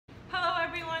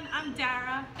I'm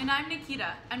Dhara. And I'm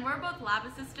Nikita, and we're both lab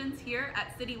assistants here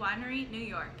at City Winery New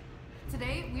York.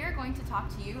 Today, we are going to talk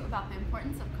to you about the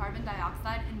importance of carbon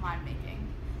dioxide in winemaking.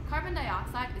 Carbon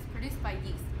dioxide is produced by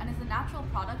yeast and is a natural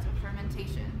product of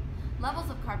fermentation. Levels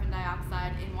of carbon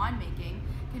dioxide in winemaking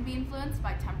can be influenced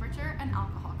by temperature and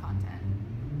alcohol content.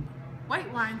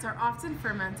 White wines are often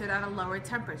fermented at a lower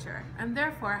temperature and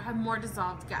therefore have more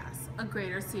dissolved gas, a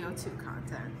greater CO2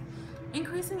 content.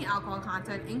 Increasing the alcohol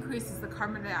content increases the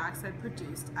carbon dioxide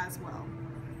produced as well.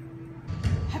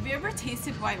 Have you ever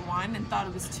tasted white wine and thought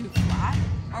it was too flat?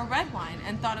 Or red wine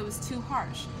and thought it was too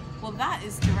harsh? Well, that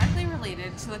is directly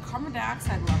related to the carbon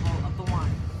dioxide level of the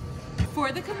wine.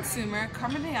 For the consumer,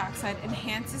 carbon dioxide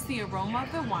enhances the aroma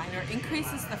of the wine or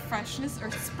increases the freshness or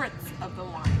spritz of the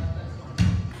wine.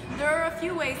 There are a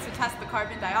few ways to test the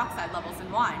carbon dioxide levels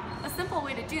in wine. A simple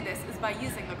way to do this is by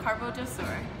using the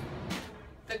Carbodoseur.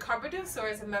 The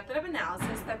Carbodoseur is a method of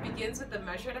analysis that begins with the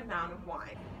measured amount of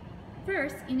wine.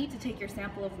 First, you need to take your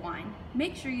sample of wine.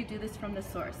 Make sure you do this from the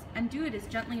source and do it as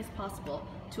gently as possible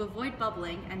to avoid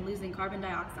bubbling and losing carbon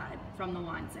dioxide from the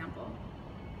wine sample.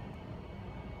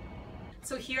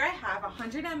 So here I have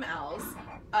 100 mLs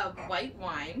of white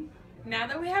wine. Now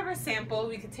that we have our sample,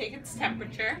 we can take its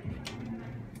temperature.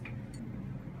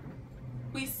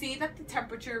 We see that the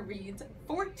temperature reads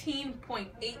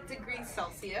 14.8 degrees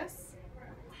Celsius.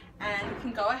 And we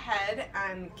can go ahead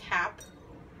and cap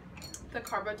the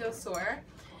Carbodoseur.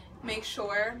 Make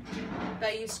sure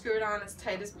that you screw it on as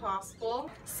tight as possible.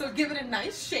 So give it a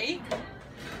nice shake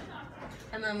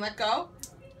and then let go.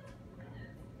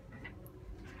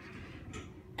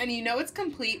 And you know it's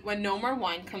complete when no more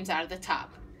wine comes out of the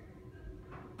top.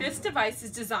 This device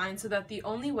is designed so that the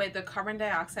only way the carbon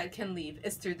dioxide can leave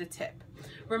is through the tip.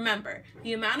 Remember,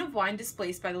 the amount of wine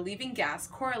displaced by the leaving gas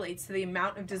correlates to the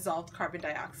amount of dissolved carbon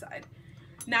dioxide.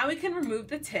 Now we can remove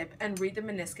the tip and read the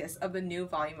meniscus of the new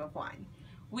volume of wine.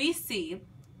 We see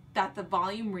that the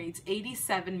volume reads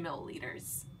 87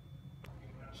 milliliters.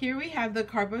 Here we have the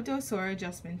Carbodoseur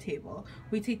adjustment table.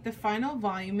 We take the final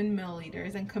volume in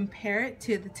milliliters and compare it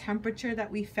to the temperature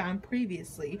that we found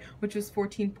previously, which was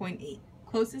 14.8,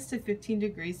 closest to 15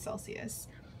 degrees Celsius.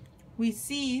 We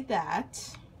see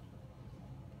that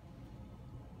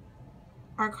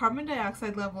our carbon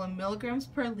dioxide level in milligrams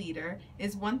per liter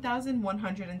is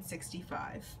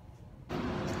 1,165.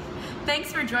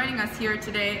 Thanks for joining us here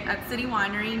today at City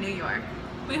Winery New York.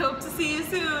 We hope to see you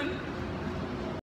soon.